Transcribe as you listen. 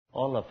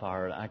all of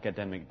our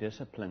academic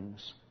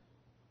disciplines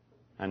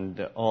and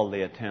all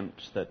the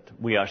attempts that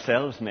we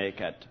ourselves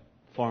make at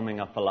forming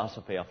a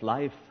philosophy of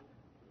life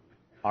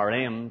are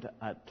aimed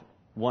at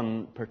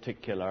one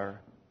particular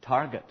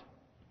target.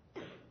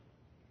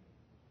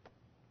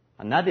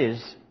 And that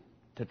is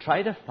to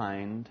try to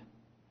find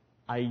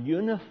a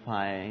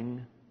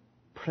unifying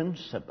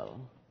principle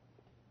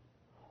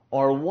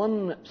or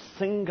one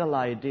single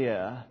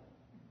idea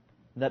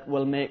that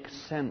will make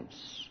sense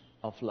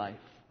of life.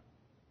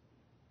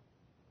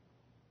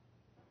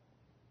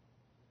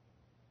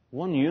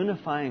 One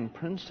unifying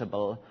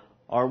principle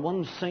or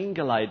one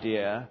single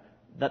idea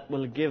that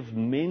will give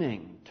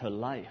meaning to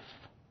life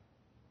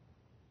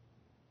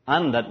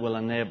and that will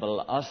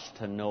enable us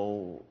to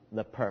know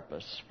the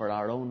purpose for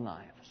our own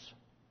lives.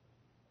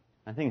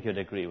 I think you'd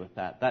agree with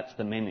that. That's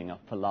the meaning of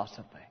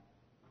philosophy.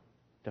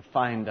 To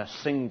find a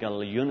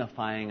single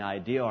unifying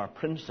idea or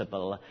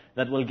principle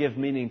that will give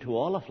meaning to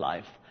all of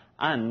life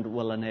and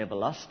will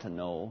enable us to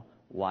know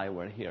why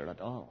we're here at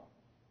all.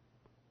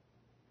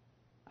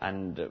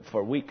 And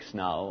for weeks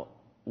now,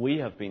 we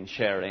have been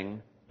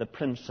sharing the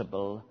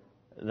principle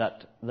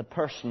that the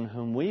person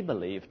whom we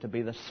believe to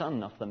be the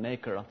Son of the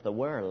Maker of the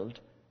world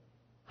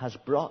has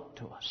brought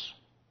to us.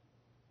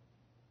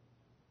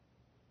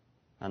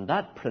 And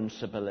that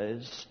principle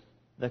is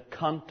the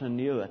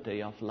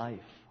continuity of life.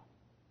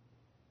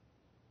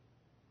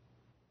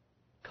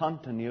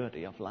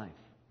 Continuity of life.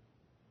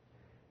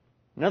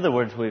 In other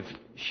words, we've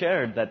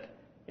shared that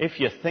if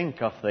you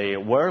think of the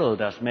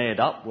world as made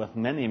up with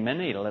many,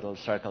 many little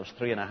circles,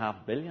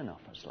 3.5 billion of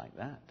us like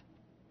that,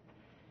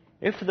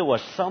 if there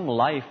was some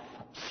life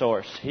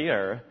source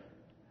here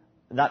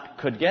that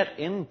could get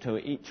into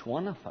each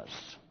one of us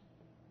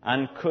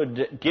and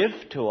could give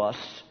to us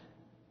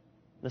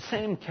the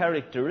same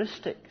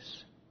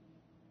characteristics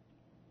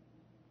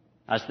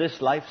as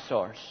this life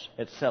source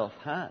itself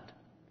had,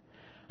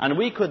 and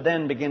we could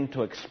then begin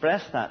to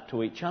express that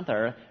to each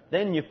other,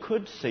 then you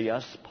could see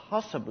us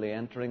possibly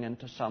entering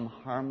into some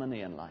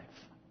harmony in life.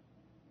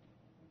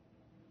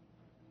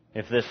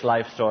 If this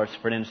life source,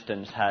 for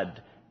instance,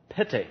 had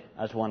pity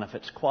as one of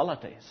its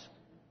qualities,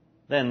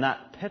 then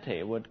that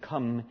pity would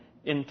come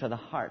into the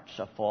hearts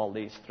of all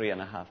these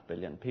 3.5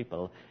 billion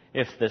people.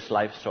 If this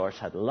life source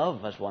had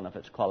love as one of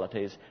its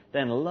qualities,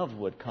 then love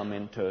would come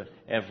into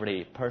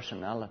every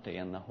personality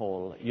in the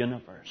whole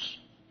universe.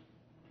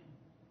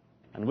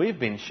 And we've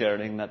been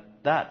sharing that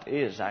that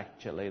is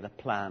actually the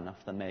plan of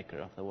the Maker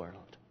of the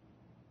world.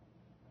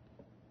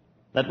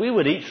 That we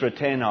would each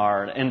retain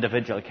our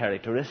individual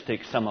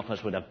characteristics. Some of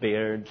us would have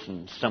beards,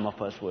 and some of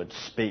us would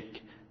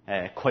speak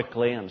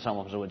quickly, and some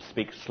of us would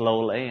speak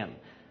slowly, and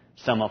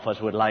some of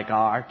us would like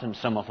art, and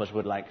some of us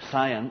would like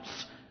science.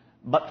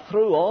 But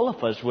through all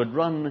of us would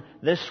run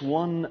this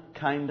one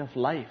kind of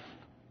life.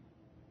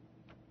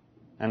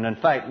 And in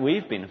fact,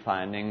 we've been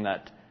finding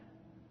that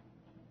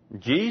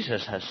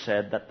Jesus has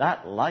said that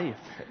that life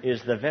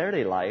is the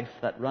very life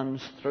that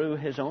runs through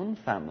his own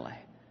family.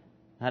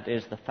 That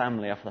is the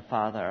family of the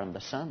Father and the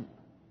Son.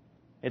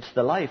 It's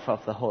the life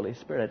of the Holy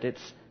Spirit.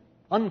 It's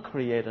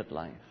uncreated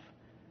life.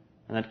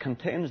 And it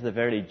contains the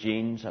very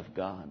genes of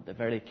God, the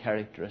very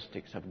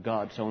characteristics of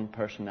God's own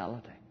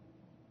personality.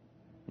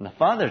 And the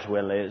Father's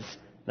will is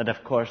that,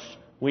 of course,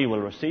 we will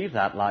receive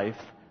that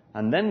life,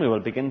 and then we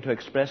will begin to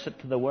express it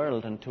to the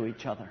world and to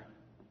each other.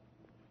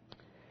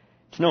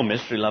 It's no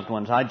mystery, loved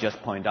ones. I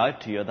just point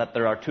out to you that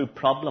there are two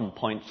problem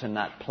points in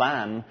that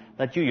plan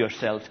that you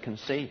yourselves can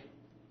see.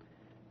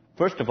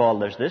 First of all,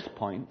 there's this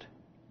point,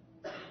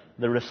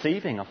 the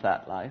receiving of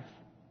that life.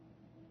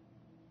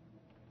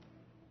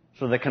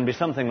 So there can be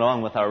something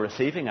wrong with our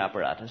receiving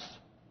apparatus.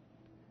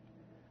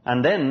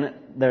 And then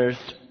there's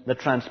the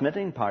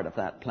transmitting part of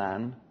that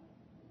plan.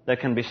 There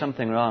can be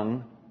something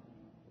wrong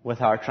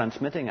with our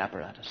transmitting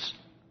apparatus,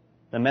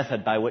 the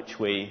method by which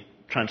we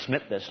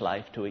transmit this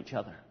life to each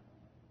other.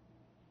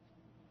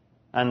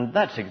 And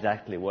that's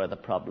exactly where the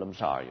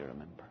problems are, you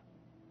remember.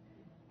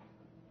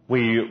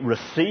 We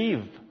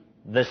receive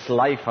this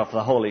life of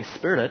the Holy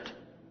Spirit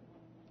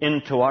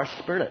into our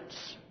spirits.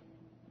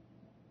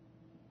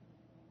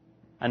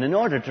 And in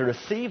order to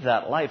receive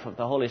that life of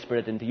the Holy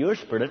Spirit into your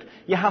spirit,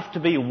 you have to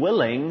be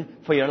willing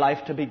for your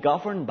life to be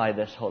governed by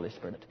this Holy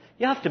Spirit.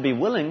 You have to be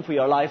willing for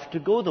your life to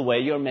go the way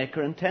your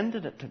Maker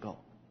intended it to go.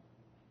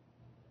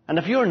 And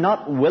if you're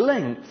not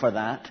willing for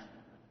that,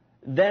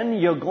 then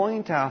you're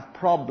going to have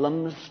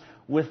problems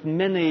with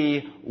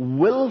many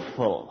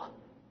willful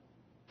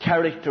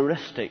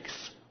characteristics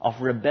of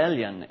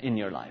rebellion in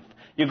your life.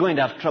 You're going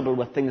to have trouble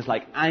with things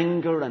like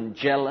anger and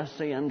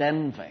jealousy and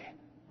envy.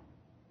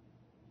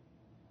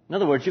 In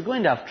other words, you're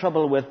going to have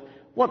trouble with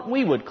what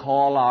we would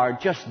call our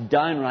just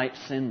downright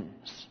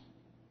sins.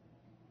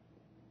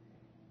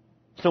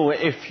 So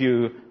if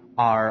you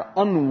are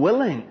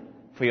unwilling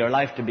for your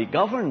life to be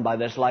governed by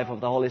this life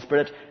of the Holy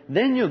Spirit,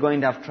 then you're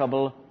going to have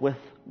trouble with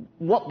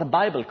what the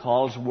Bible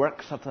calls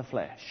works of the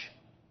flesh.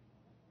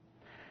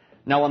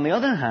 Now, on the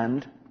other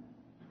hand,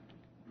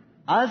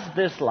 as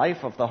this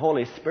life of the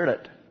Holy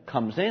Spirit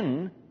comes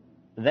in,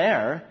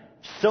 there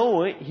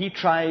So he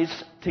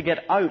tries to get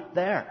out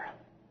there.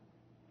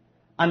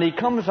 And he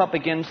comes up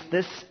against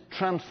this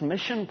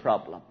transmission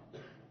problem.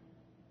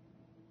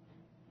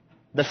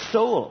 The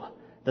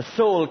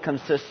soul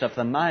consists of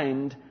the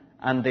mind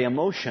and the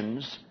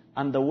emotions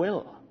and the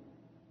will.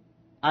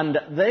 And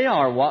they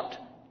are what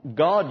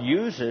God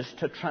uses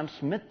to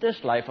transmit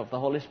this life of the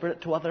Holy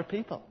Spirit to other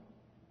people.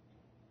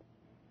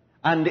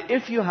 And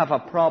if you have a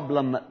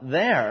problem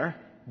there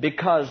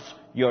because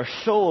your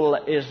soul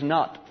is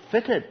not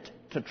fitted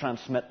to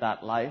transmit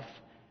that life,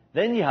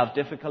 then you have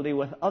difficulty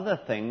with other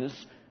things,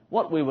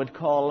 what we would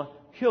call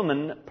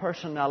human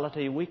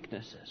personality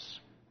weaknesses.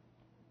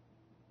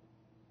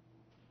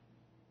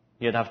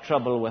 You'd have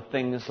trouble with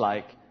things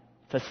like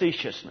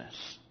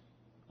facetiousness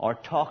or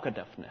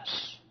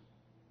talkativeness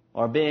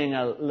or being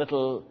a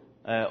little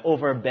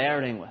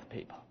overbearing with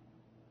people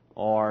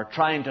or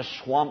trying to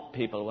swamp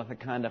people with a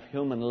kind of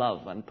human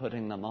love and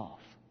putting them off.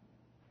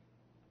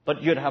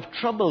 But you'd have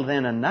trouble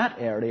then in that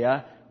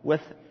area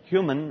with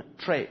human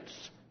traits,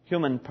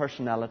 human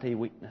personality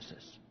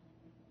weaknesses.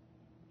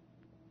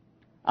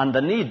 And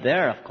the need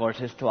there, of course,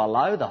 is to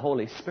allow the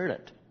Holy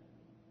Spirit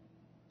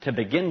to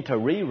begin to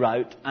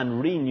reroute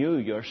and renew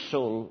your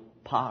soul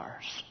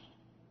powers.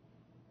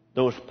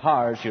 Those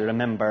powers, you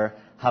remember,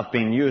 have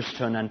been used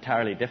to an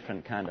entirely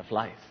different kind of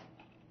life.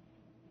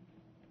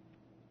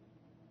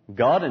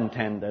 God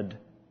intended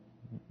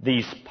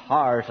these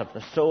powers of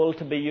the soul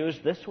to be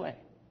used this way.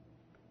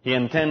 He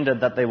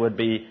intended that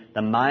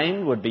the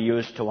mind would be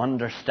used to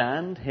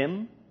understand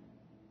Him.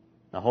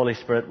 The Holy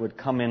Spirit would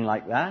come in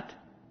like that,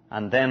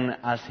 and then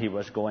as He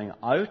was going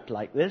out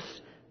like this,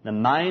 the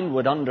mind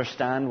would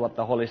understand what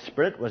the Holy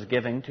Spirit was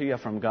giving to you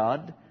from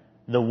God.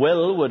 The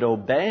will would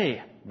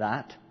obey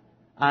that,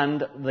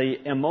 and the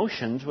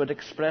emotions would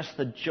express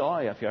the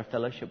joy of your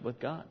fellowship with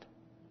God.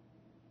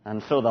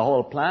 And so the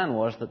whole plan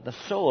was that the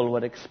soul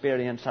would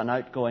experience an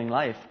outgoing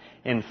life.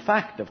 In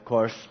fact, of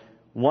course,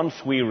 once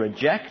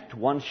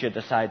you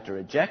decide to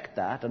reject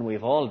that, and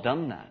we've all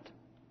done that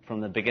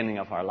from the beginning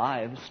of our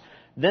lives,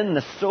 then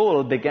the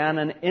soul began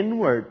an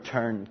inward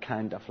turn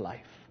kind of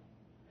life,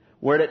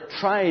 where it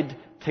tried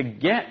to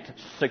get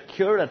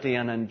security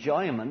and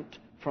enjoyment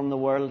from the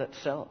world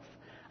itself.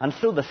 And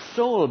so the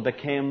soul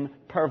became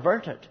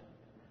perverted.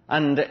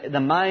 And the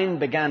mind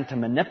began to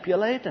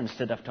manipulate,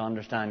 instead of to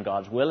understand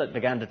God's will, it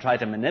began to try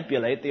to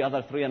manipulate the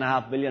other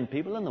 3.5 billion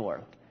people in the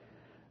world.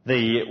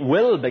 The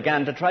will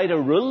began to try to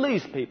rule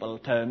these people,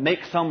 to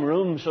make some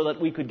room so that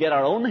we could get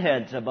our own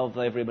heads above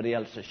everybody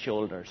else's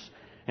shoulders.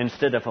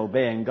 Instead of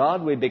obeying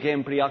God, we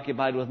became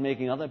preoccupied with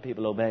making other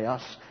people obey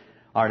us.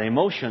 Our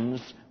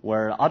emotions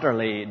were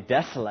utterly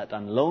desolate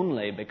and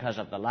lonely because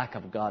of the lack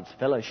of God's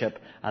fellowship,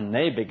 and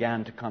they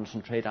began to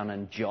concentrate on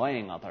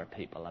enjoying other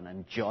people and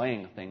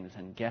enjoying things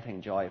and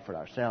getting joy for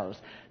ourselves.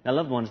 Now,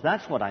 loved ones,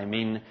 that's what I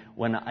mean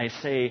when I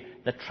say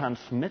the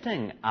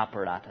transmitting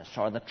apparatus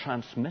or the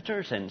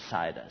transmitters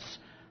inside us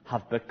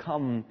have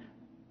become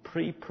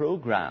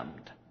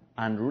pre-programmed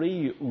and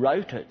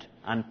rerouted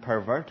and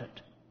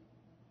perverted.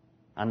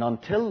 And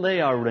until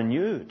they are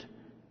renewed,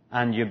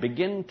 and you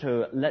begin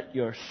to let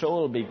your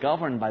soul be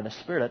governed by the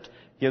Spirit,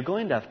 you're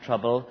going to have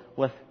trouble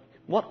with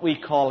what we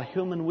call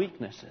human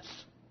weaknesses.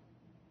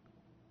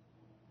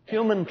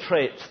 Human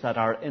traits that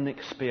are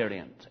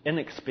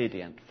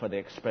inexpedient for the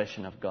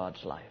expression of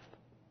God's life.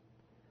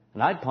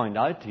 And I'd point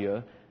out to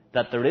you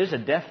that there is a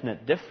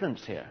definite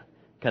difference here.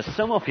 Because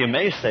some of you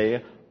may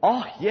say,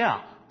 oh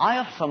yeah, I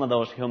have some of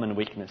those human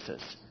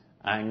weaknesses.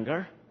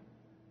 Anger,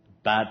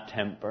 bad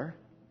temper,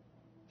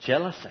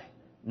 jealousy.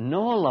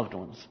 No, loved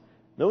ones.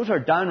 Those are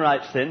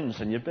downright sins,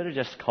 and you'd better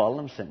just call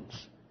them sins.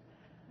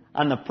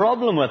 And the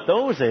problem with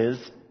those is,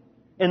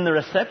 in the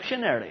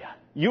reception area,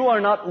 you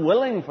are not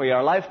willing for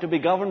your life to be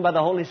governed by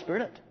the Holy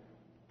Spirit.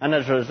 And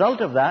as a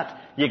result of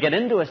that, you get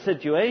into a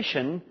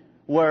situation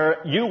where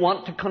you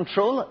want to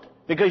control it,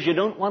 because you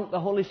don't want the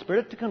Holy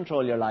Spirit to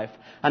control your life.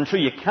 And so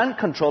you can't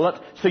control it,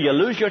 so you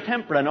lose your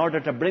temper in order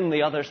to bring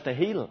the others to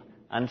heel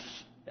and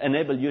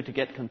enable you to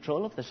get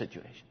control of the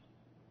situation.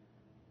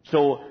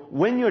 So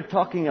when you're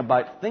talking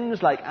about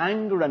things like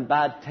anger and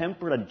bad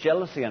temper and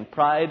jealousy and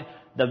pride,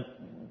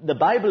 the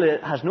Bible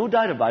has no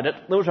doubt about it.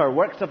 Those are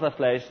works of the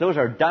flesh. Those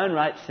are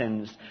downright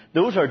sins.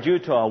 Those are due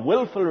to a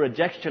willful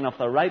rejection of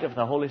the right of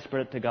the Holy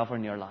Spirit to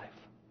govern your life.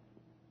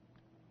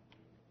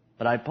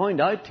 But I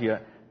point out to you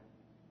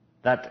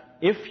that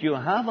if you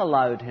have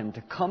allowed Him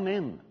to come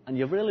in and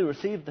you've really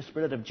received the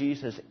Spirit of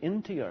Jesus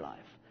into your life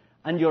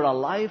and you're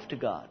alive to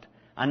God,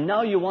 and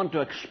now you want to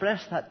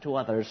express that to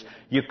others,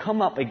 you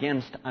come up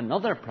against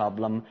another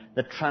problem,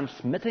 the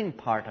transmitting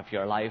part of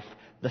your life,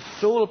 the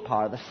soul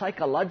power, the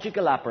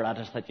psychological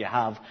apparatus that you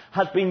have,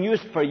 has been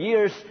used for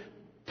years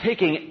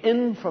taking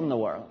in from the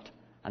world.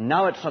 And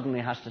now it suddenly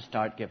has to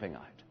start giving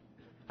out.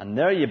 And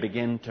there you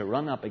begin to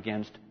run up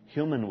against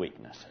human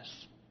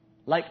weaknesses,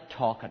 like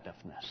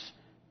talkativeness.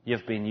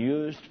 You've been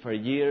used for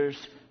years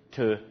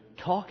to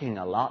talking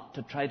a lot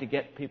to try to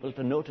get people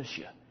to notice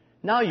you.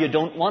 Now you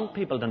don't want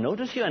people to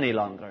notice you any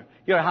longer.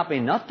 You're happy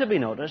not to be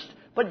noticed,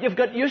 but you've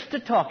got used to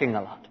talking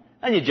a lot.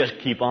 And you just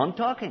keep on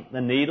talking.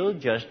 The needle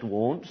just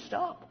won't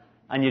stop.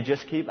 And you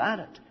just keep at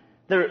it.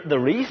 The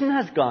reason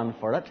has gone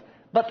for it,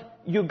 but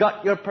you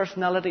got your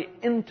personality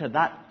into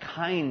that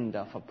kind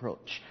of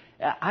approach.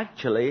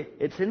 Actually,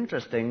 it's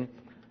interesting.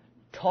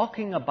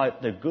 Talking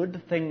about the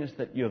good things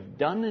that you've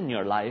done in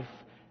your life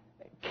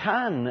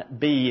can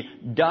be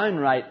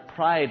downright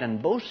pride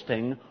and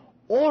boasting,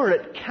 or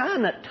it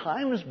can at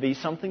times be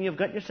something you've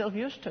got yourself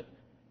used to.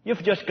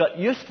 You've just got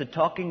used to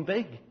talking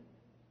big.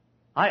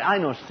 I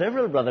know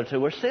several brothers who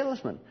were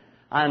salesmen,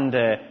 and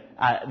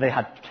they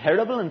had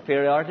terrible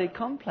inferiority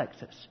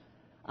complexes.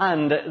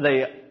 And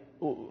they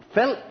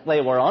felt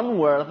they were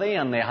unworthy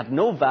and they had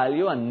no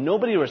value and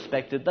nobody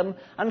respected them,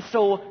 and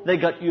so they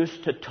got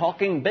used to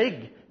talking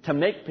big to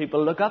make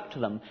people look up to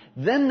them.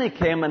 Then they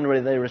came and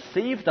they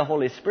received the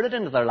Holy Spirit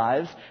into their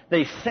lives.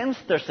 They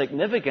sensed their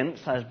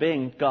significance as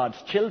being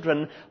God's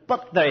children,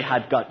 but they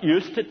had got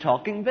used to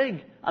talking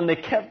big, and they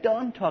kept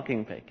on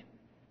talking big.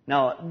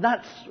 Now,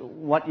 that's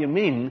what you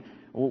mean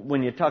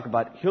when you talk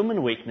about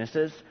human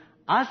weaknesses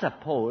as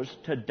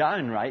opposed to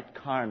downright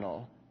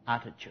carnal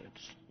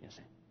attitudes, you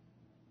see.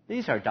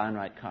 These are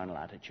downright carnal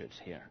attitudes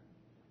here.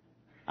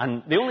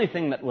 And the only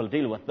thing that will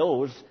deal with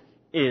those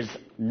is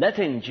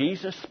letting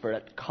Jesus'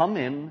 Spirit come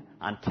in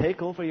and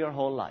take over your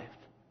whole life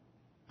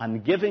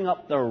and giving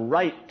up the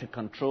right to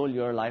control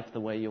your life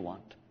the way you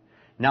want.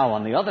 Now,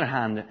 on the other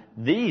hand,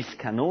 these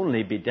can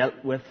only be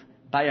dealt with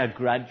by a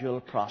gradual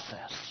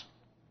process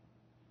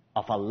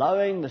of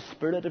allowing the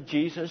Spirit of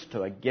Jesus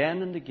to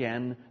again and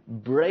again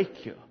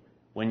break you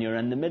when you're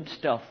in the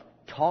midst of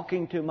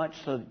talking too much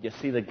so that you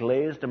see the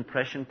glazed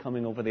impression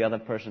coming over the other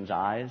person's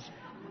eyes.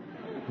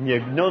 You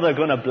know they're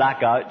going to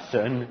black out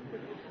soon.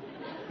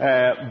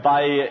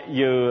 By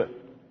you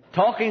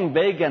talking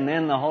big, and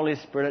then the Holy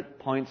Spirit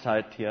points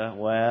out to you,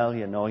 well,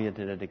 you know you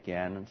did it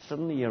again. And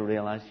suddenly you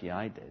realize, yeah,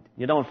 I did.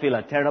 You don't feel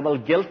a terrible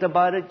guilt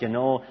about it. You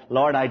know,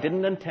 Lord, I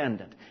didn't intend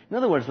it. In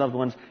other words, loved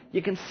ones,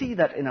 you can see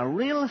that in a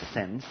real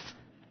sense,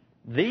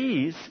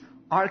 these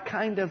are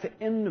kind of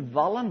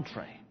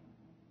involuntary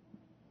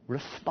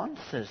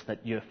responses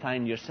that you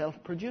find yourself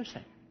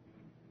producing.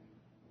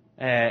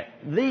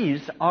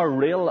 These are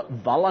real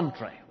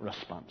voluntary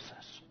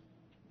responses.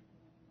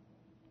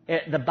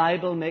 The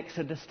Bible makes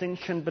a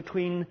distinction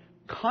between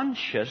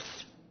conscious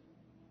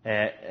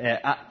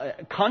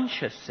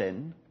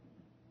sin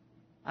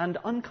and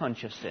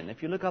unconscious sin.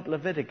 If you look up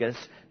Leviticus,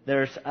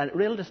 there's a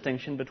real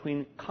distinction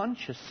between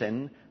conscious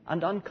sin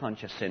and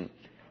unconscious sin.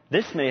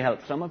 This may help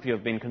some of you who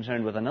have been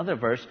concerned with another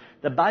verse.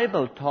 The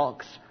Bible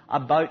talks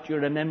about, you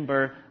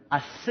remember,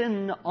 a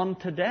sin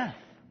unto death.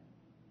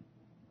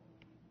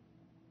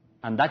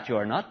 And that you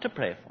are not to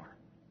pray for.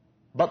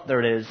 But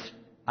there is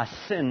a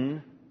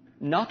sin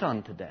not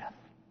unto death.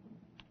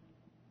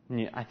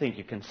 I think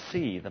you can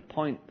see the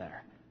point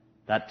there.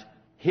 That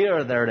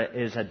here there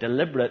is a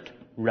deliberate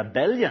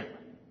rebellion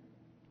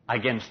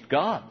against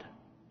God,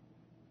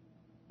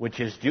 which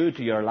is due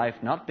to your life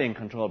not being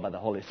controlled by the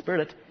Holy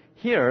Spirit.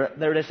 Here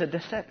there is a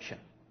deception.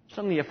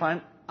 Suddenly you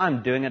find,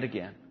 I'm doing it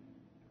again.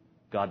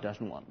 God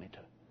doesn't want me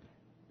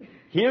to.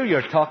 Here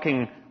you're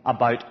talking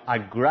about a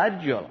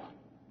gradual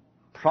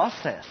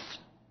process,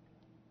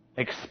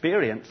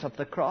 experience of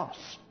the cross,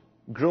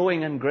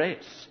 growing in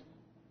grace.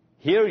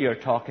 Here you're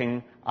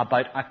talking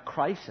about a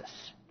crisis,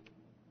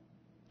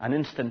 an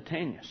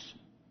instantaneous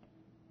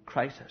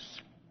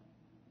crisis.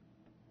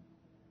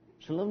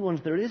 So, loved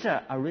ones, there is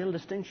a real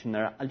distinction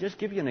there. I'll just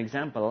give you an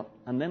example,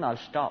 and then I'll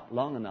stop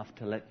long enough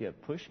to let you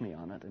push me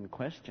on it in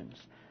questions.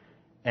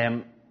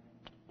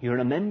 You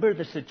remember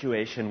the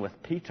situation with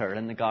Peter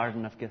in the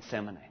Garden of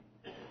Gethsemane.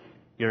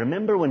 You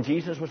remember when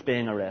Jesus was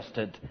being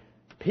arrested,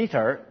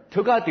 Peter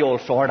took out the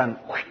old sword and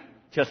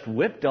just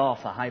whipped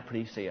off the high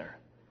priest's ear.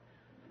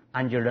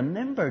 And you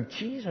remember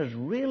Jesus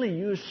really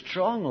used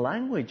strong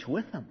language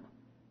with him.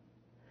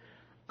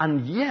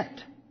 And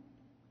yet,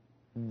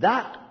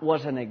 that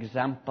was an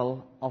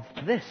example of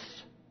this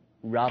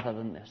rather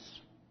than this.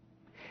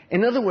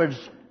 In other words,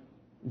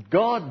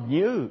 God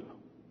knew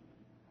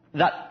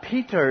that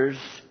Peter's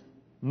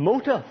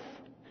motive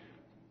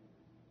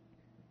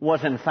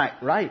was in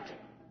fact right.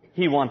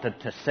 He wanted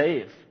to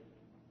save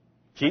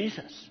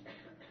Jesus.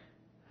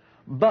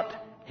 But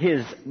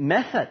his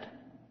method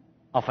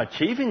of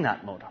achieving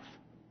that motive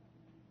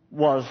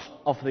was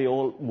of the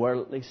old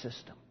worldly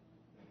system.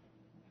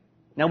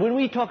 Now, when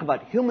we talk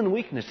about human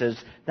weaknesses,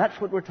 that's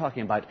what we're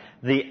talking about.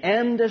 The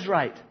end is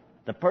right.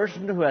 The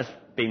person who has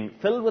been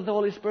filled with the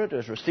Holy Spirit, who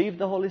has received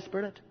the Holy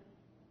Spirit,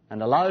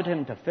 and allowed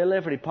Him to fill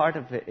every part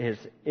of his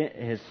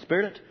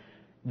spirit,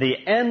 the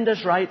end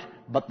is right,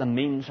 but the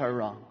means are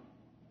wrong.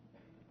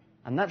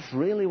 And that's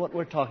really what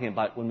we're talking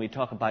about when we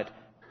talk about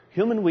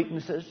human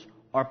weaknesses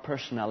or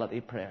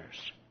personality prayers.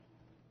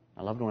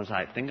 Now, loved ones,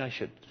 I think I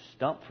should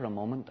stop for a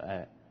moment.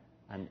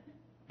 And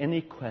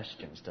any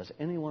questions? Does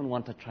anyone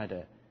want to try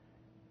to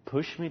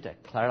push me to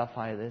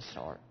clarify this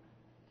or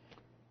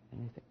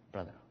anything?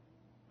 Brother.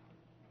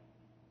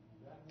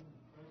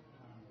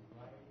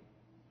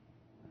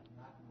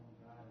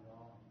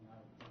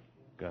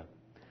 Good.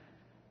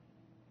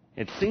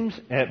 It seems,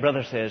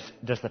 brother says,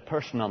 does the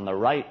person on the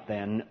right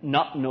then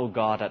not know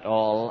God at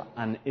all,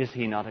 and is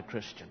he not a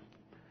Christian?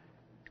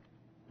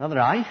 Brother,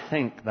 I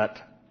think that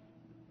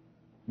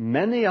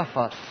many of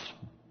us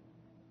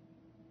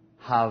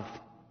have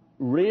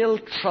real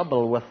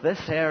trouble with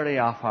this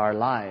area of our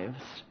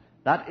lives,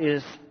 that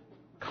is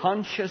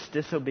conscious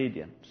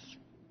disobedience.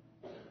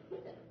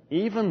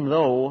 Even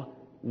though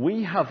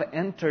we have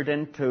entered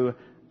into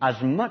as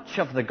much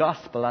of the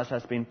gospel as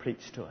has been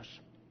preached to us.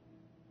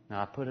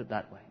 Now, I put it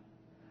that way.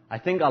 I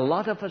think a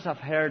lot of us have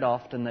heard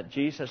often that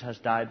Jesus has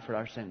died for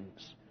our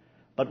sins.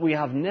 But we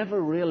have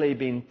never really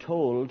been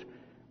told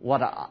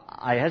what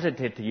I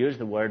hesitate to use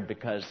the word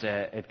because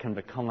it can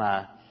become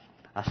a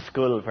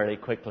school very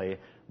quickly.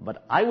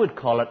 But I would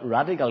call it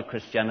radical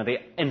Christianity.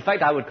 In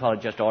fact, I would call it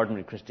just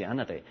ordinary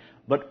Christianity.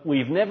 But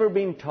we've never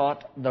been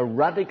taught the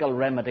radical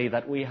remedy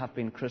that we have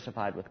been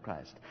crucified with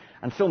Christ.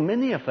 And so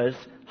many of us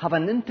have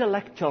an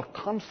intellectual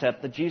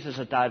concept that Jesus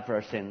has died for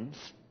our sins,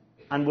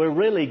 and we're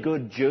really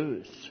good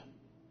Jews.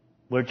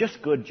 We're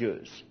just good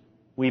Jews.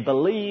 We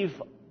believe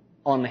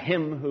on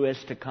Him who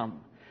is to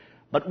come.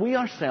 But we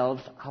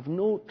ourselves have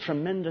no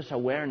tremendous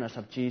awareness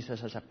of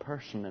Jesus as a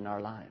person in our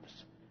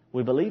lives.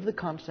 We believe the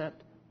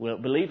concept. We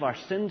believe our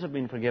sins have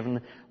been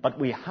forgiven, but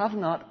we have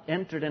not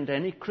entered into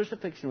any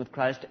crucifixion with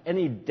Christ,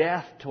 any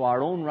death to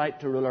our own right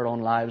to rule our own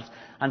lives,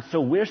 and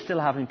so we're still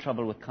having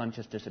trouble with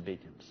conscious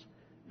disobedience.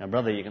 Now,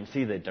 brother, you can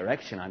see the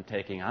direction I'm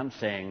taking. I'm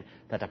saying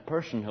that a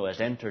person who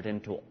has entered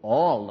into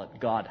all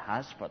that God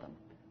has for them,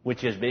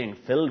 which is being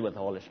filled with the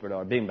Holy Spirit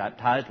or being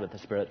baptized with the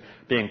Spirit,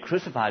 being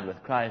crucified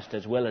with Christ,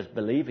 as well as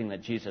believing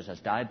that Jesus has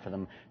died for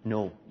them,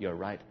 no, you're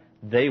right.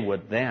 They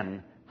would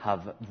then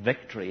have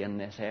victory in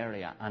this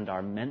area and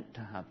are meant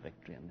to have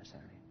victory in this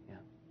area. Yeah.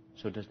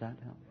 So does that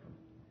help?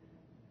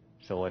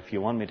 So if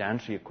you want me to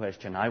answer your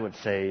question, I would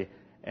say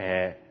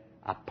a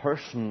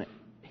person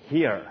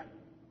here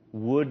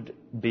would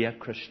be a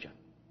Christian,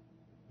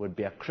 would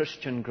be a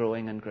Christian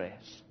growing in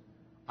grace.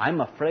 I'm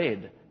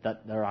afraid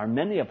that there are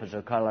many of us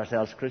who call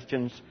ourselves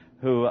Christians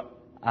who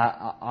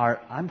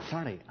I'm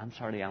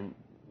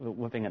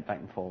whipping it back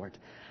and forward.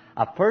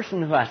 A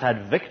person who has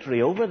had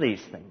victory over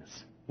these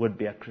things would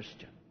be a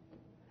Christian,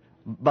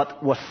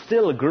 but was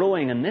still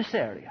growing in this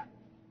area.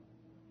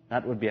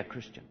 That would be a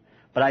Christian.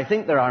 But I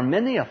think there are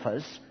many of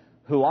us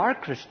who are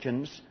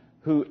Christians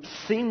who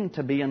seem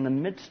to be in the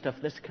midst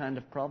of this kind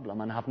of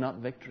problem and have not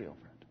victory over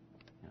it.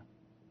 Yeah.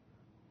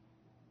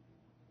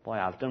 Boy,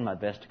 I've done my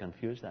best to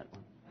confuse that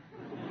one.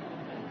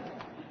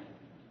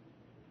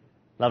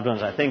 Loved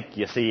ones, I think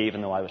you see,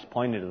 even though I was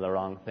pointing to the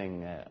wrong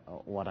thing,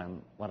 what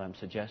I'm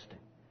suggesting.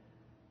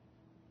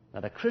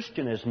 That a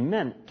Christian is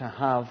meant to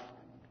have,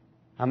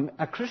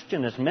 a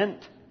Christian is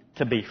meant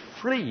to be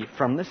free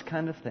from this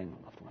kind of thing,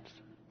 loved ones.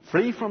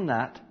 Free from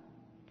that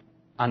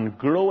and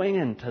growing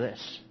into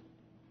this.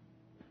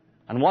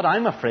 And what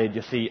I'm afraid,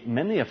 you see,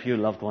 many of you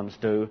loved ones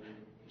do,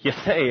 you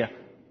say,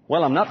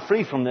 well, I'm not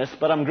free from this,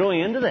 but I'm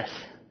growing into this.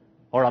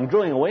 Or I'm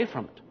growing away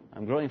from it.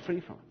 I'm growing free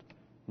from it.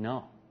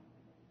 No.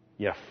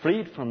 You're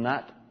freed from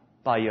that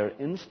by your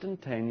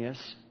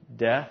instantaneous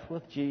death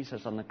with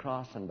Jesus on the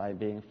cross and by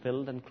being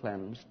filled and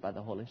cleansed by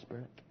the Holy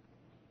Spirit.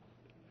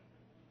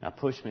 Now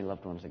push me,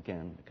 loved ones,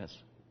 again, because,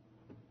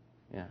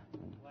 yeah.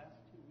 Last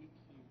 2 weeks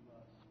you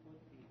split the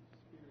Spirit into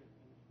 3.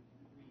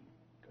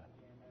 Good.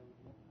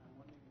 And I'm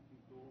wondering if you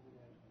go over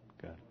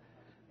that.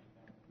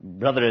 Good.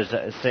 Brother is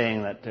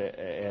saying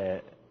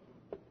that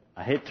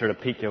I hate to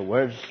repeat your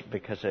words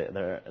because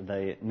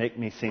they make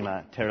me seem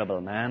a terrible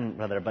man,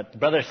 brother. But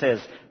brother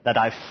says that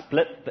I've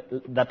split,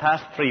 the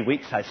past 3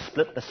 weeks I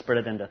split the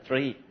Spirit into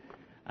 3.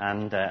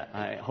 And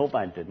I hope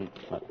I didn't.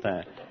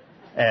 But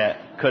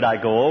could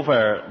I go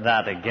over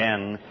that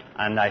again?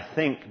 And I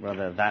think,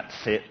 brother, that's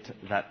it,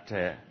 that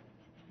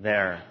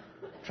there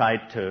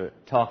tried to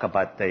talk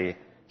about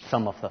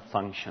some of the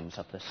functions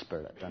of the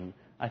Spirit. And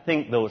I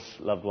think those,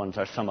 loved ones,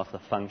 are some of the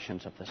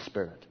functions of the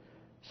Spirit.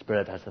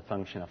 Spirit has the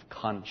function of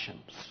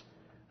conscience.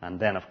 And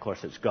then, of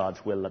course, it's God's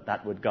will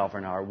that would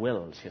govern our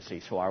wills, you see.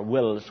 So our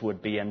wills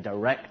would be in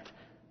direct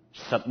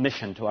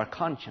submission to our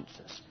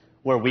consciences.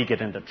 Where we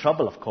get into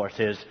trouble, of course,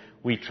 is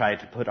we try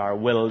to put our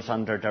wills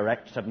under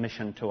direct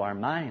submission to our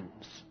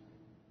minds.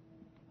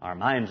 Our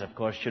minds, of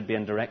course, should be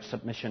in direct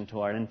submission to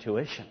our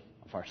intuition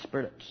of our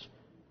spirits.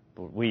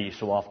 But we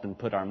so often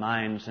put our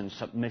minds in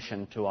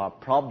submission to our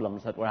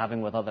problems that we're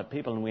having with other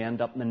people, and we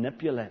end up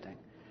manipulating.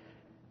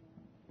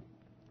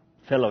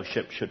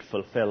 Fellowship should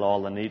fulfill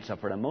all the needs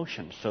of our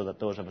emotions so that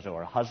those of us who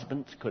are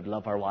husbands could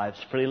love our wives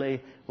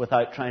freely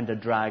without trying to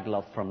drag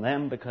love from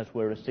them because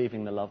we're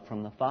receiving the love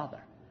from the Father.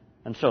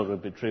 And so it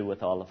would be true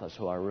with all of us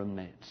who are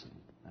roommates.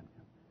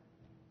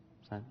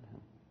 I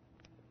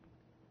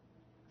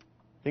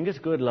think it's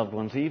good, loved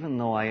ones, even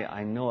though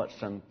I know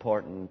it's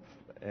important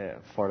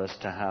for us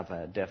to have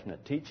a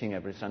definite teaching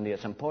every Sunday,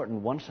 it's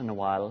important once in a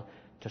while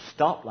to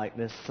stop like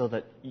this so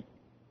that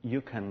you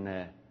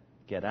can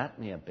get at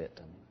me a bit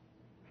and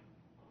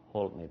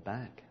hold me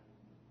back.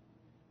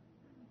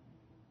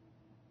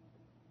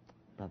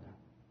 Brother.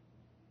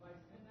 By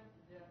sin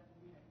unto death,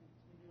 we have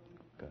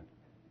continually Good.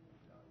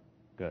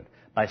 Good.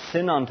 By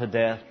sin unto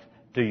death,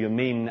 do you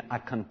mean a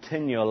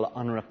continual,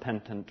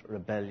 unrepentant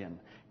rebellion?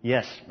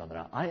 Yes,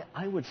 brother.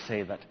 I would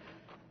say that.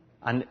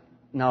 And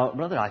now,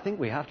 brother, I think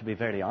we have to be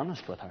very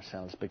honest with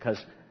ourselves, because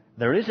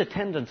there is a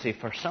tendency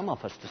for some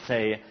of us to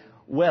say,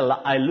 well,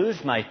 I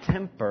lose my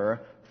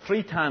temper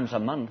 3 times a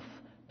month,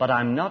 but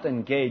I'm not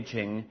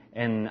engaging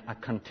in a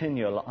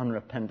continual,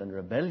 unrepentant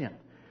rebellion.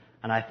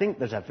 And I think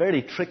there's a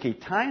very tricky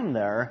time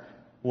there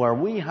where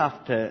we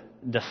have to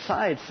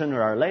decide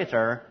sooner or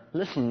later,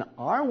 listen,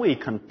 are we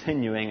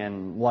continuing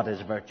in what is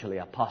virtually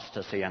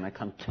apostasy and a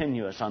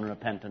continuous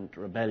unrepentant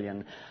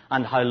rebellion?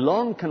 And how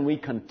long can we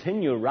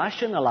continue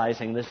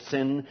rationalizing this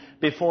sin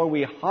before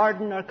we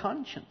harden our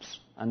conscience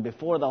and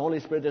before the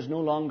Holy Spirit is no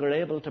longer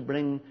able to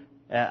bring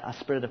a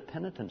spirit of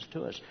penitence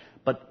to us?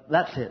 But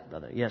that's it,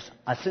 brother. Yes,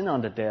 a sin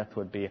unto death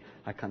would be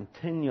a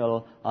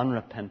continual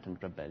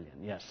unrepentant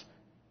rebellion. Yes,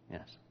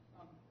 yes.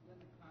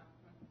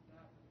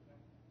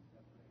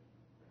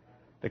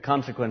 The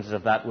consequences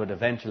of that would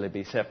eventually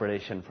be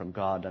separation from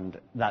God, and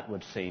that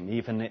would seem,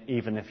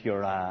 even if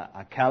you're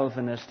a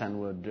Calvinist and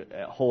would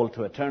hold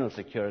to eternal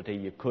security,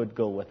 you could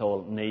go with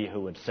old knee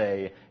who would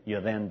say you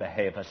then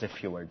behave as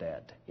if you were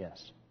dead.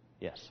 Yes,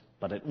 yes.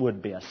 But it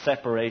would be a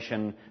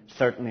separation,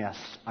 certainly a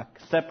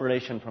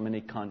separation from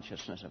any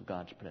consciousness of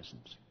God's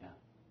presence. Yeah,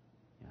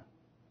 yeah.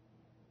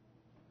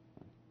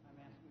 I'm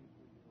asking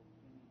for your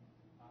opinion.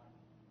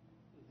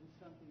 Is this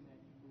something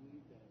that you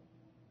believe that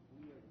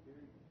we are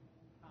very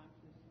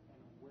conscious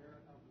and aware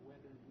of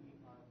whether we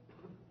are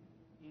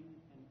in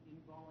an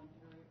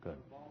involuntary or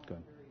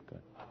voluntary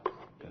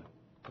Good.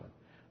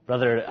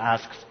 Brother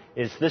asks,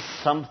 is this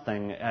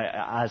something,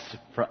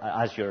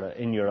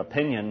 in your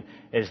opinion,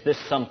 is this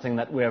something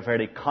that we're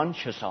very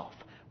conscious of,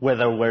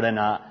 whether we're in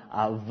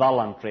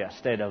a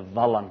state of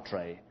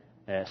voluntary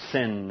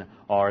sin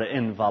or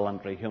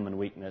involuntary human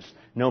weakness?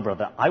 No,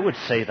 brother. I would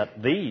say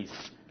that these,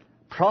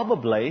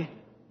 probably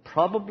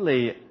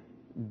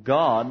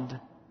God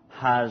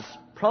has,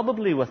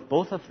 probably with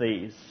both of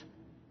these,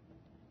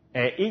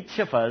 each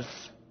of us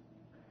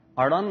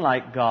are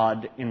unlike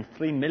God in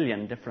 3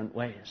 million different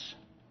ways.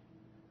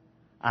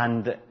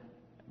 And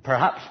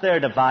perhaps they're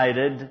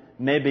divided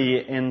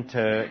maybe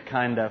into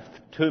kind of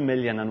 2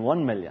 million and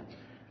 1 million.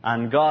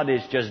 And God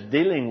is just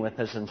dealing with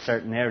us in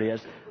certain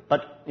areas.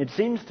 But it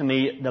seems to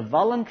me the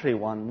voluntary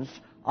ones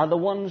are the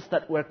ones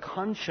that we're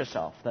conscious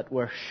of, that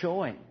we're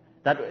showing,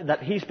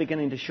 that He's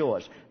beginning to show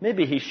us.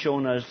 Maybe He's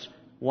shown us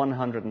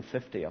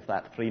 150 of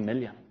that 3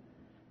 million.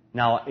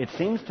 Now, it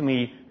seems to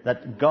me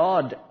that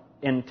God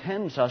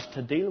intends us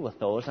to deal with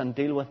those and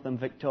deal with them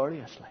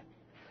victoriously.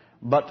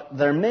 But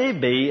there may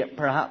be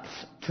perhaps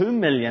 2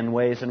 million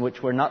ways in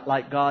which we're not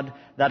like God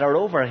that are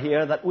over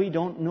here that we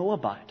don't know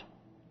about.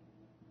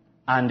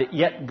 And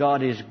yet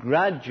God is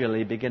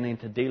gradually beginning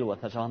to deal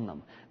with us on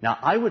them. Now,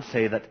 I would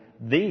say that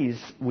these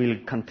will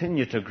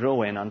continue to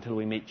grow in until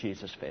we meet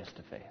Jesus face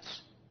to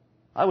face.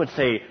 I would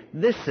say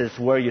this is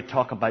where you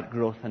talk about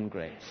growth in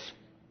grace.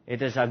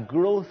 It is a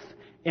growth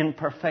in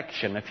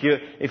perfection. If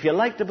you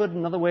like to put it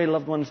another way,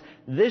 loved ones,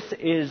 this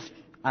is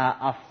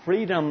a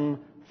freedom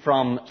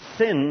from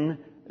sin.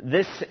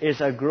 This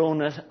is a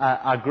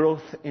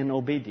growth in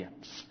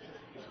obedience.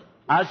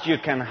 As you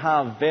can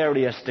have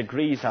various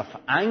degrees of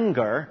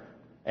anger,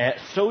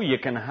 so you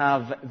can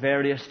have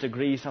various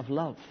degrees of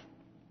love.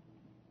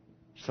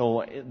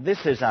 So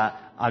this is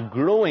a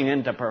growing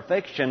into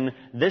perfection.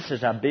 This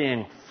is a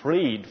being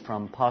freed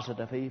from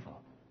positive evil.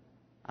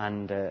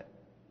 And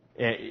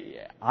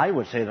I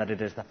would say that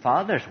it is the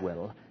Father's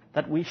will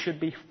that we should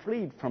be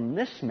freed from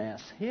this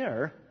mess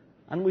here,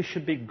 and we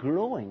should be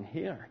growing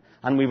here.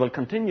 And we will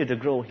continue to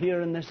grow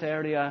here in this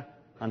area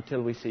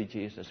until we see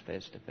Jesus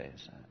face to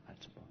face, I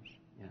suppose.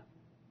 Yeah.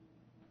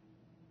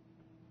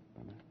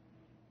 Amen.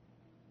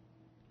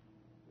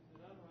 Is it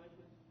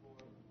unrighteous for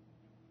a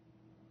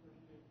Christian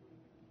who is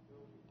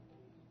filled with the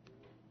Holy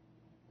Spirit to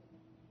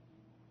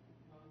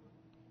become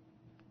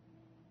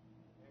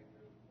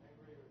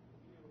angry or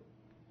to feel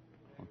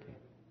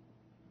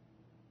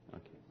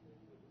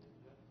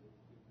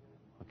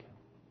anger?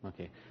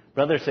 Okay.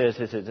 Brother says,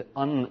 is it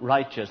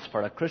unrighteous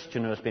for a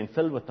Christian who has been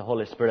filled with the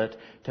Holy Spirit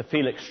to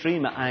feel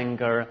extreme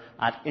anger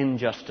at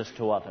injustice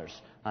to others?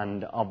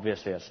 And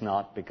obviously it's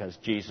not, because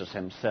Jesus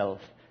Himself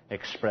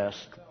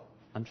expressed...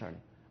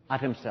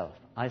 At Himself.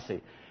 I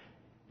see.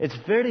 It's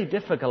very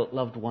difficult,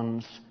 loved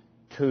ones,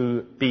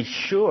 to be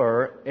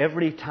sure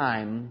every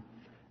time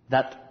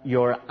that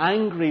you're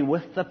angry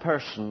with the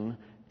person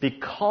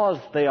because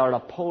they are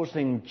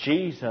opposing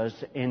Jesus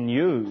in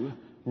you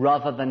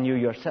rather than you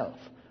yourself.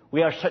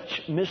 We are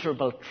such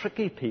miserable,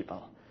 tricky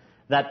people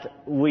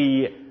that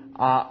we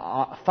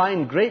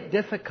find great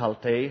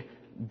difficulty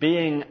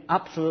being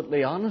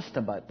absolutely honest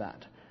about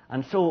that.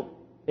 And so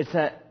it's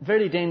a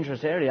very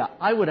dangerous area.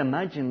 I would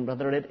imagine,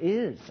 brother, it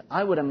is.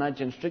 I would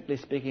imagine, strictly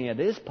speaking, it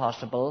is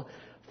possible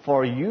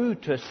for you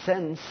to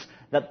sense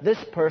that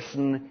this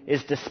person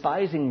is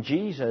despising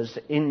Jesus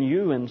in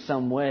you in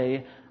some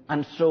way,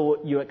 And so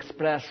you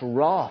express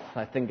wrath,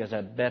 I think is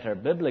a better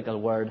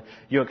biblical word.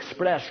 You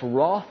express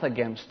wrath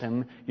against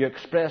him. You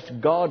express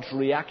God's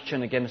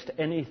reaction against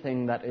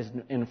anything that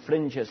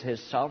infringes his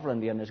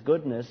sovereignty and his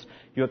goodness.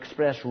 You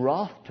express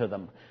wrath to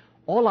them.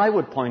 All I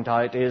would point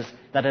out is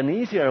that an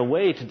easier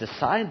way to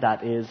decide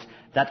that is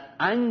that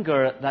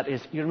anger that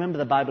is, you remember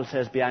the Bible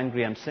says, be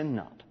angry and sin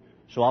not.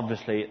 So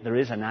obviously there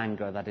is an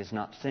anger that is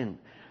not sin.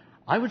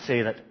 I would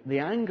say that the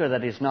anger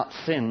that is not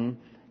sin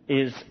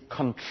is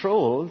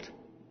controlled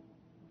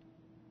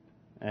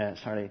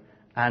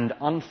and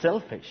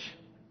unselfish.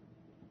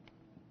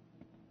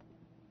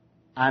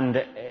 And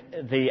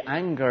the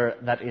anger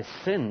that is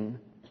sin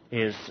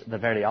is the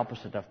very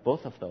opposite of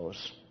both of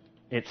those.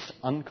 It's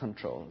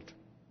uncontrolled.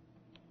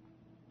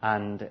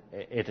 And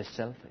it is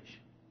selfish.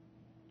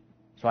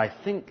 So I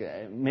think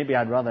maybe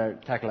I'd rather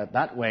tackle it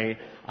that way.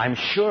 I'm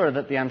sure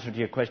that the answer to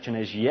your question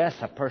is yes,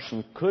 a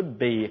person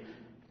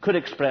could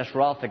express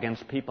wrath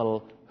against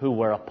people who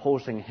were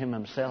opposing him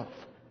himself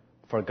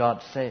for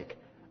God's sake.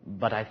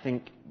 But I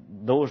think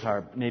those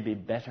are maybe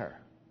better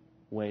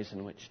ways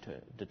in which to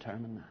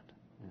determine that.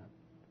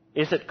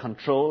 Yeah. Is it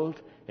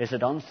controlled? Is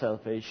it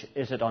unselfish?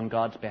 Is it on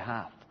God's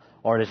behalf?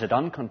 Or is it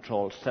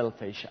uncontrolled,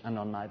 selfish, and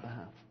on my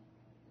behalf?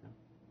 Yeah.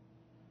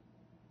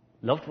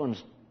 Loved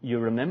ones, you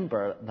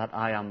remember that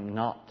I am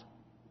not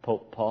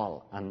Pope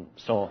Paul. And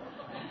so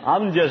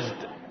I'm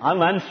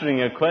answering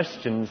your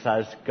questions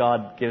as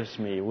God gives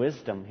me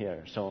wisdom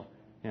here. So,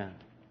 yeah.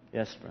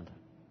 Yes, Brenda.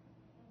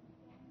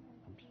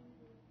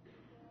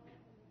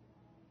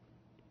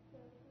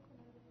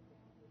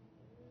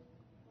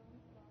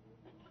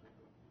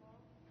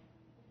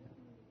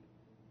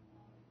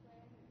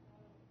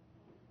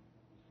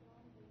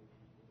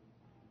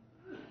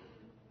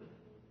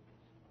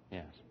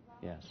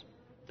 Yes.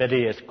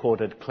 Biddy is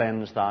quoted,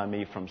 "Cleanse thou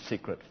me from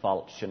secret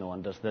faults,"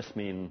 and does this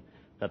mean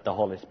that the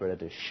Holy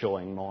Spirit is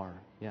showing more?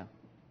 Yeah.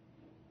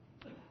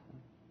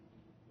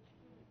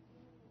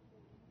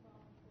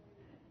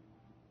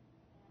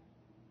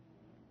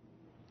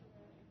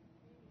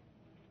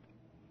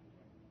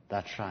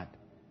 That's right.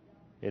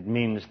 It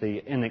means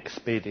the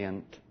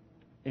inexpedient,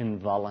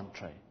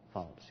 involuntary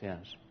faults,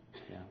 yes.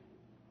 Yeah.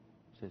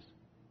 It is.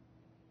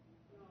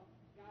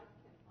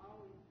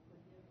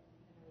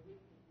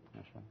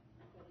 That's right.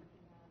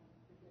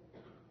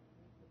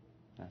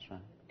 That's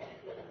right.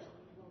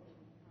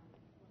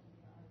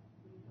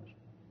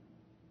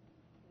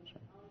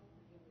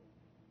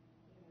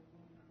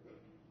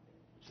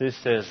 This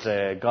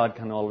says God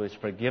can always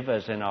forgive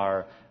us in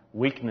our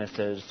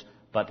weaknesses,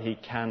 but he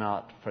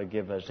cannot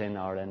forgive us in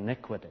our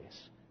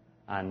iniquities.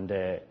 And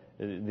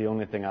the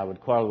only thing I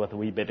would quarrel with a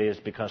wee bit is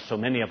because so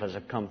many of us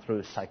have come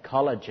through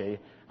psychology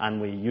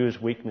and we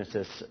use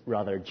weaknesses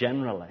rather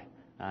generally.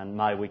 And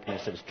my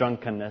weakness is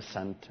drunkenness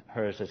and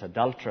hers is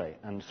adultery.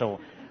 And so,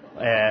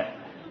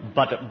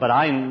 but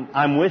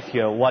I'm with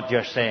you what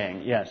you're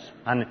saying, yes.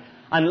 And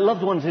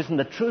loved ones, isn't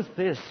the truth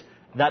this,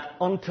 that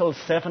until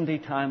 70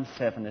 times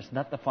 7, isn't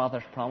that the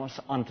Father's promise?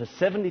 Unto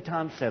 70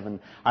 times 7,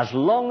 as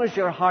long as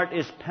your heart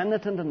is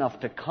penitent enough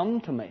to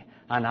come to me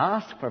and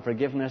ask for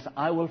forgiveness,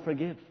 I will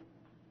forgive.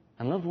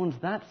 And loved ones,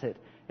 that's it.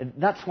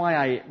 That's why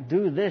I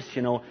do this,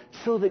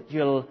 so that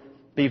you'll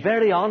be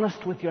very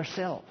honest with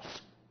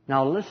yourselves.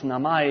 Now listen,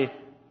 am I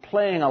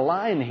playing a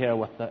line here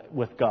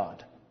with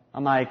God?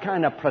 Am I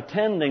kind of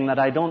pretending that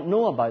I don't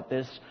know about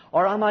this?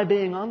 Or am I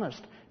being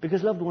honest?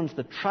 Because, loved ones,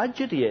 the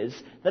tragedy is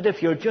that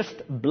if you're just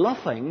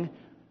bluffing,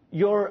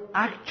 you're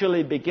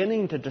actually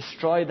beginning to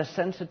destroy the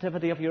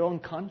sensitivity of your own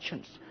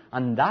conscience.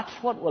 And that's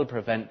what will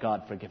prevent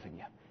God forgiving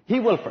you. He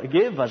will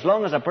forgive as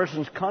long as a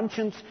person's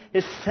conscience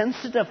is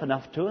sensitive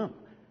enough to him.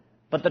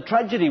 But the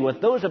tragedy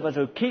with those of us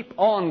who keep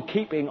on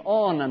keeping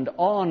on and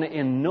on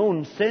in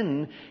known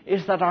sin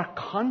is that our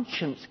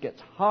conscience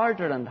gets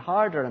harder and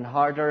harder and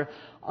harder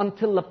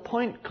until the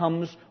point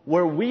comes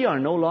where we are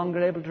no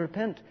longer able to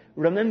repent.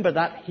 Remember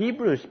that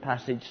Hebrews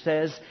passage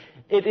says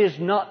it is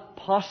not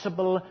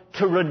possible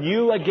to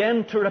renew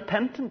again to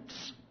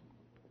repentance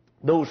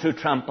those who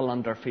trample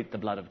under feet the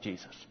blood of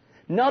Jesus.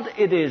 Not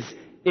it is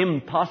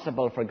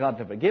impossible for God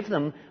to forgive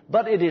them,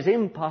 but it is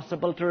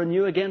impossible to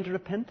renew again to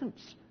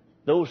repentance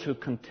those who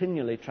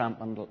continually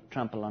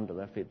trample under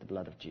their feet the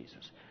blood of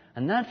Jesus.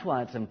 And that's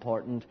why it's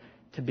important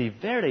to be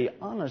very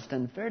honest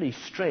and very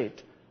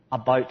straight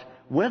about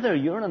whether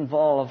you're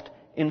involved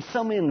in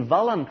some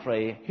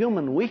involuntary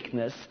human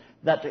weakness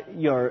that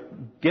you're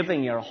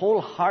giving your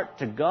whole heart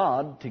to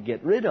God to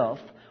get rid of,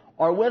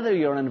 or whether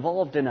you're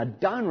involved in a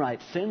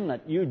downright sin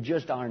that you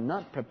just are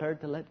not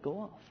prepared to let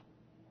go of.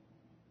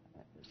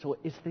 So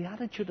it's the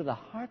attitude of the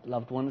heart,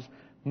 loved ones,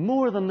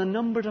 more than the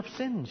number of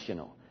sins,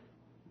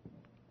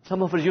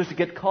 Some of us used to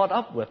get caught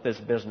up with this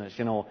business,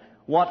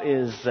 what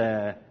is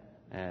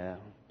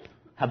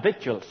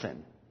habitual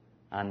sin?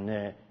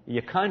 And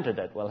you counted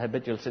it. Well,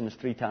 habitual sin is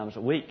 3 times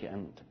a week,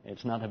 and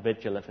it's not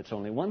habitual if it's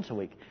only once a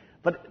week.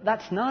 But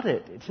that's not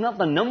it. It's not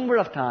the number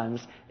of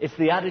times. It's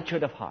the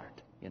attitude of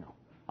heart,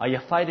 Are you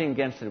fighting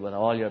against it with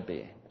all your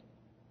being?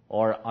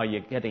 Or are you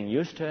getting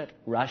used to it,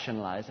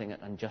 rationalizing it,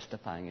 and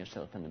justifying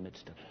yourself in the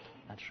midst of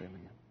it? That's really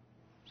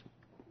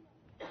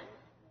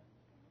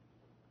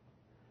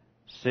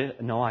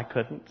it. No, I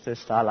couldn't.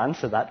 Sis, I'll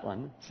answer that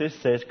one. Sis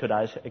says, could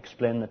I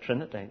explain the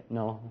Trinity?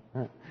 No.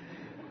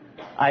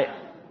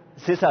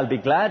 Sis, I'll be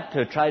glad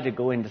to try to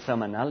go into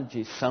some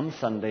analogies some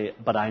Sunday,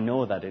 but I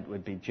know that it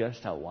would be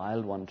just a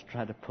wild one to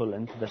try to pull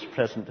into this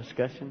present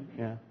discussion.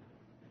 Yeah.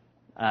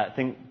 I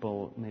think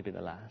Bo, maybe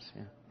the last.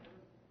 Yeah.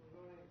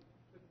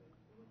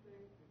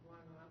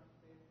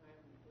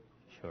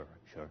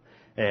 Sure.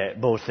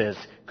 Bo says,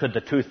 could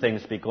the two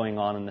things be going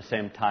on in the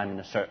same time in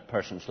a certain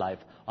person's life?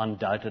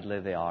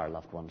 Undoubtedly they are,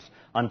 loved ones.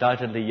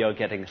 Undoubtedly you're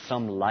getting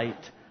some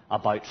light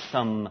about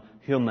some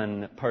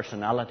human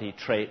personality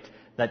trait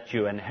that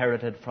you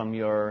inherited from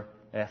your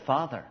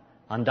father.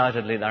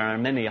 Undoubtedly there are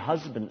many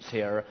husbands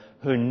here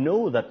who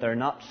know that they're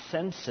not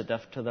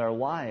sensitive to their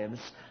wives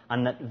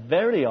and that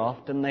very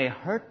often they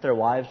hurt their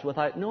wives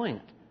without knowing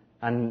it.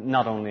 And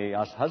not only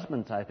us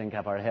husbands, I think,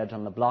 have our heads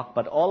on the block,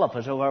 but all of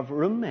us who have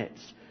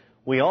roommates.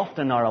 We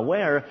often are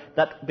aware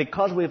that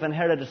because we've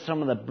inherited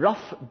some of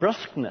the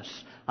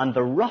brusqueness and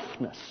the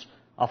roughness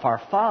of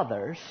our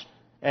fathers,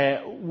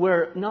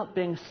 we're not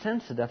being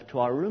sensitive to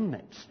our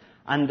roommates.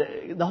 And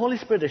the Holy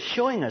Spirit is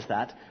showing us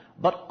that,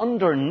 but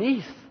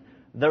underneath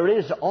there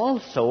is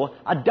also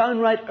a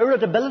downright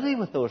irritability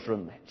with those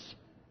roommates.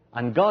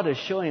 And God is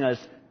showing us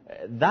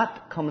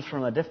that comes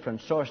from a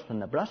different source than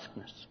the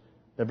brusqueness.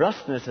 The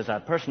brusqueness is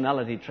a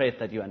personality trait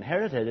that you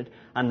inherited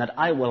and that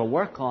I will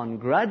work on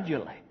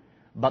gradually.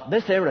 But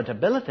this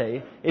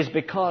irritability is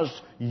because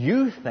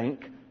you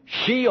think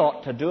she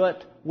ought to do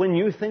it when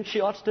you think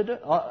she ought to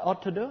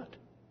do it.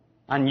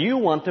 And you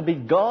want to be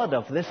God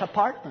of this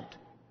apartment.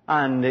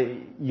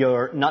 And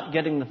you're not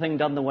getting the thing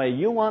done the way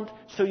you want,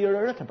 so you're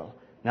irritable.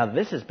 Now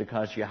this is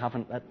because you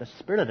haven't let the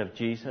Spirit of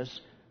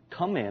Jesus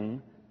come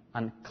in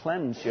and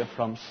cleanse you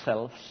from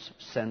self's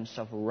sense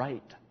of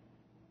right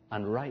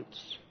and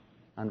rights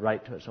and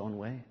right to its own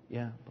way.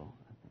 Yeah, Bo.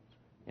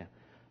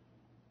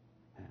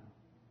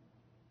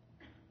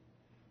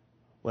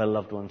 Well,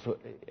 loved ones,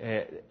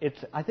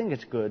 I think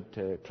it's good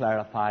to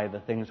clarify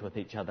the things with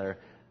each other,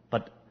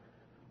 but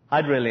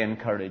I'd really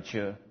encourage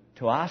you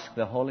to ask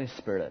the Holy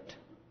Spirit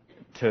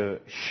to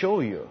show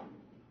you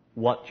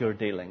what you're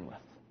dealing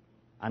with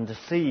and to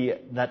see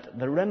that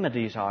the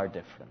remedies are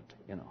different,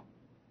 you know.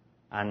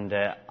 And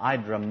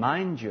I'd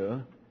remind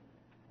you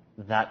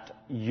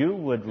that you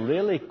would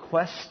really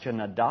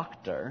question a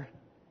doctor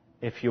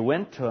if you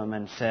went to him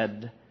and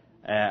said,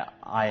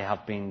 I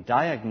have been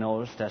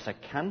diagnosed as a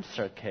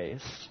cancer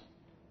case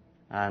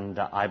and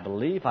I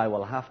believe I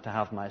will have to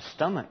have my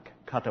stomach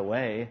cut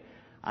away.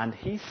 And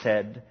he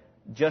said,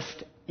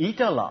 just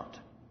eat a lot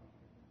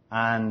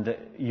and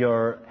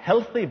your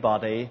healthy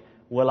body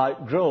will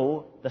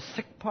outgrow the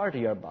sick part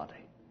of your body.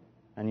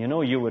 And you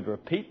know, you would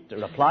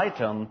reply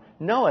to him,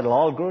 no, it'll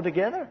all grow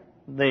together.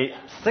 The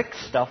sick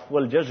stuff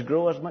will just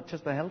grow as much as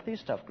the healthy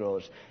stuff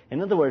grows.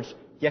 In other words,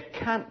 you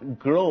can't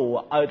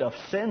grow out of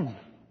sin.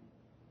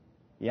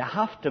 You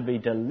have to be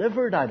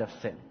delivered out of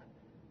sin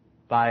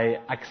by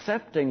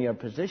accepting your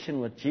position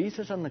with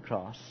Jesus on the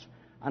cross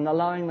and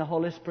allowing the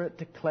Holy Spirit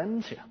to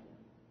cleanse you.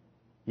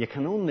 You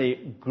can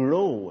only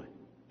grow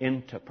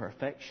into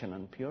perfection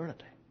and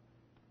purity.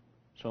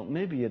 So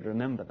maybe you'd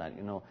remember that,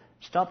 you know.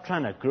 Stop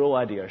trying to grow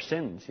out of your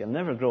sins. You'll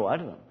never grow out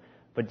of them.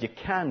 But you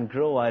can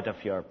grow out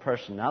of your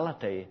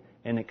personality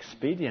in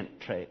expedient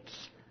traits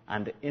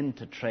and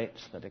into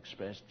traits that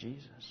express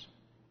Jesus.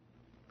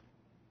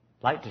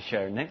 I'd like to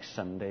share next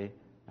Sunday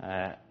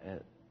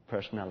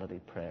personality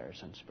prayers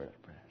and spirit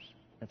prayers.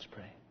 Let's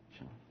pray.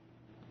 Shall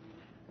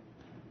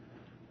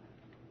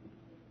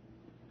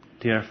we?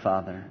 Dear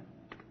Father,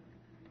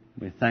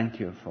 we thank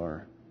you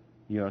for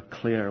your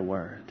clear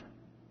word.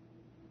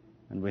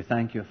 And we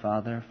thank you,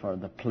 Father, for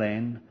the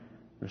plain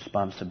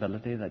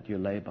responsibility that you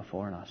lay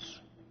before us,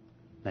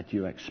 that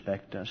you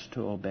expect us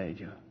to obey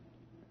you.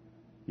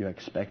 You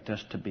expect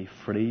us to be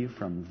free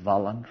from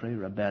voluntary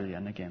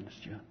rebellion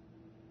against you.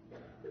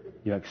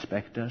 You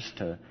expect us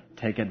to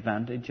take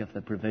advantage of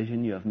the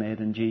provision you have made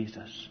in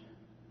Jesus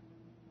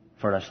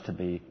for us to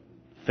be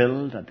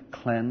filled and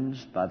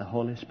cleansed by the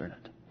Holy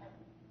Spirit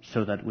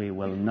so that we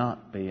will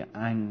not be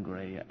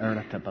angry,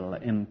 irritable,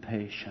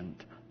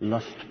 impatient,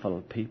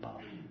 lustful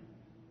people,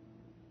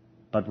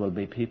 but will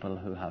be people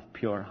who have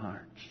pure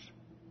hearts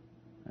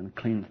and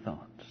clean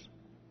thoughts.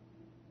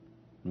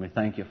 And we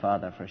thank you,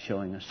 Father, for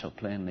showing us so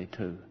plainly,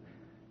 too,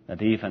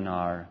 that even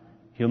our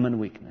human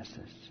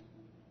weaknesses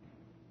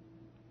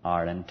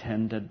are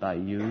intended by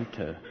you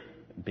to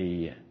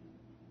be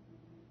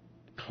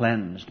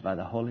cleansed by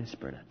the Holy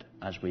Spirit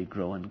as we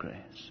grow in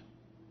grace.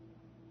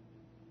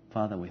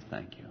 Father, we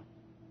thank you.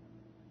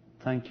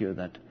 Thank you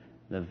that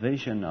the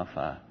vision of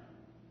a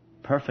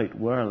perfect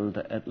world,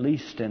 at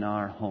least in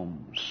our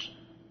homes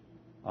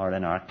or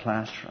in our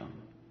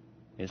classroom,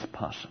 is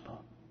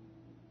possible.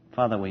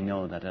 Father, we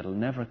know that it'll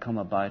never come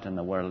about in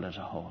the world as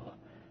a whole.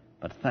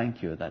 But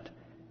thank you that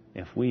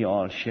if we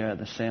all share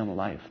the same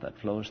life that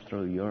flows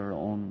through your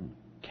own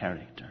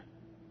character,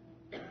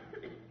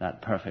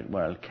 that perfect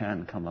world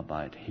can come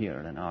about here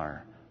in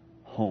our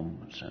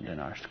homes and in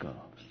our schools.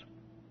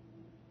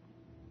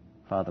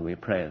 Father, we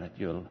pray that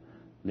you'll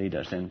lead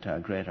us into a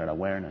greater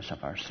awareness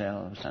of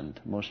ourselves and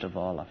most of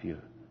all of you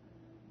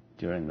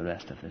during the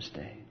rest of this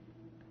day.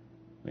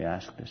 We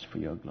ask this for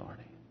your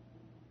glory.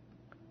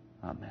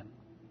 Amen.